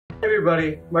Hey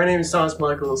everybody, my name is Thomas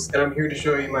Michaels and I'm here to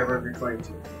show you my burger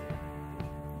 22.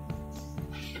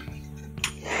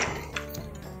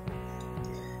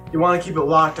 You want to keep it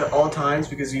locked at all times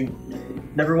because you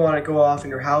never want to go off in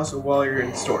your house or while you're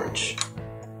in storage.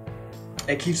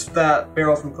 It keeps that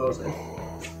barrel from closing.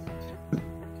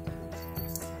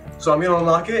 So I'm going to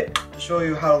unlock it to show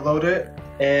you how to load it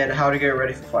and how to get it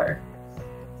ready for fire.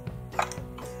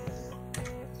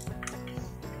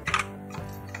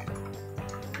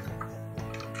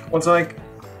 Once I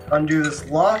undo this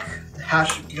lock, the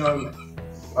hatch should become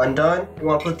undone. You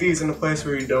want to put these in a place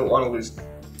where you don't want to lose them.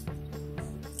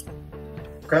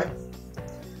 Okay?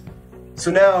 So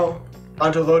now,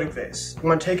 onto the loading phase. I'm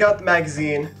going to take out the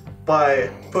magazine by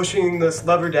pushing this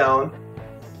lever down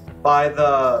by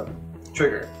the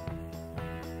trigger.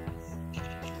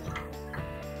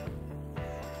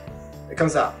 It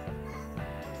comes out.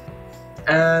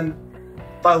 And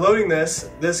by loading this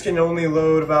can only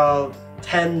load about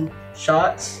 10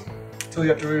 shots until you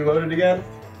have to reload it again.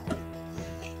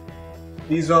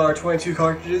 These are 22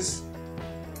 cartridges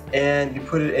and you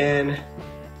put it in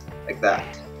like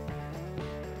that.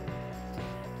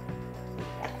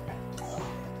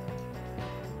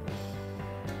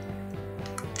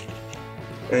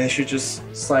 And you should just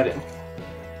slide in.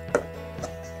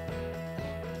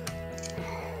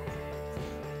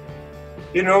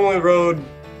 You normally load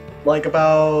like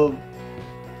about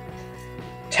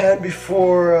 10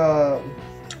 before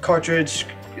cartridge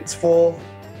gets full.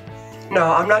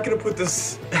 Now, I'm not going to put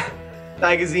this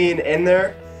magazine in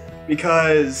there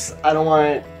because I don't want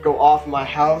it to go off my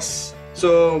house.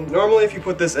 So normally if you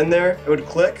put this in there, it would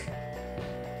click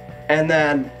and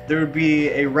then there would be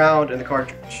a round in the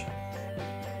cartridge.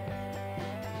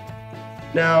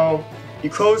 Now, you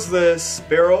close this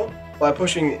barrel by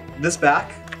pushing this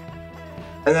back,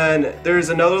 and then there's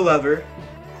another lever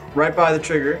right by the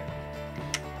trigger.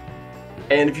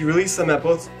 And if you release them at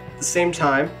both the same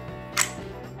time,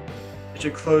 it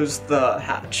should close the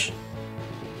hatch.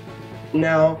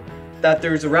 Now that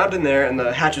there's a round in there and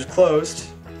the hatch is closed,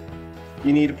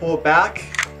 you need to pull it back,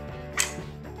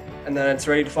 and then it's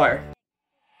ready to fire.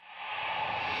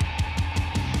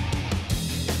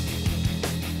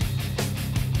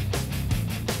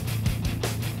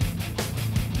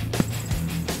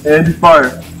 And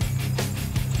fire.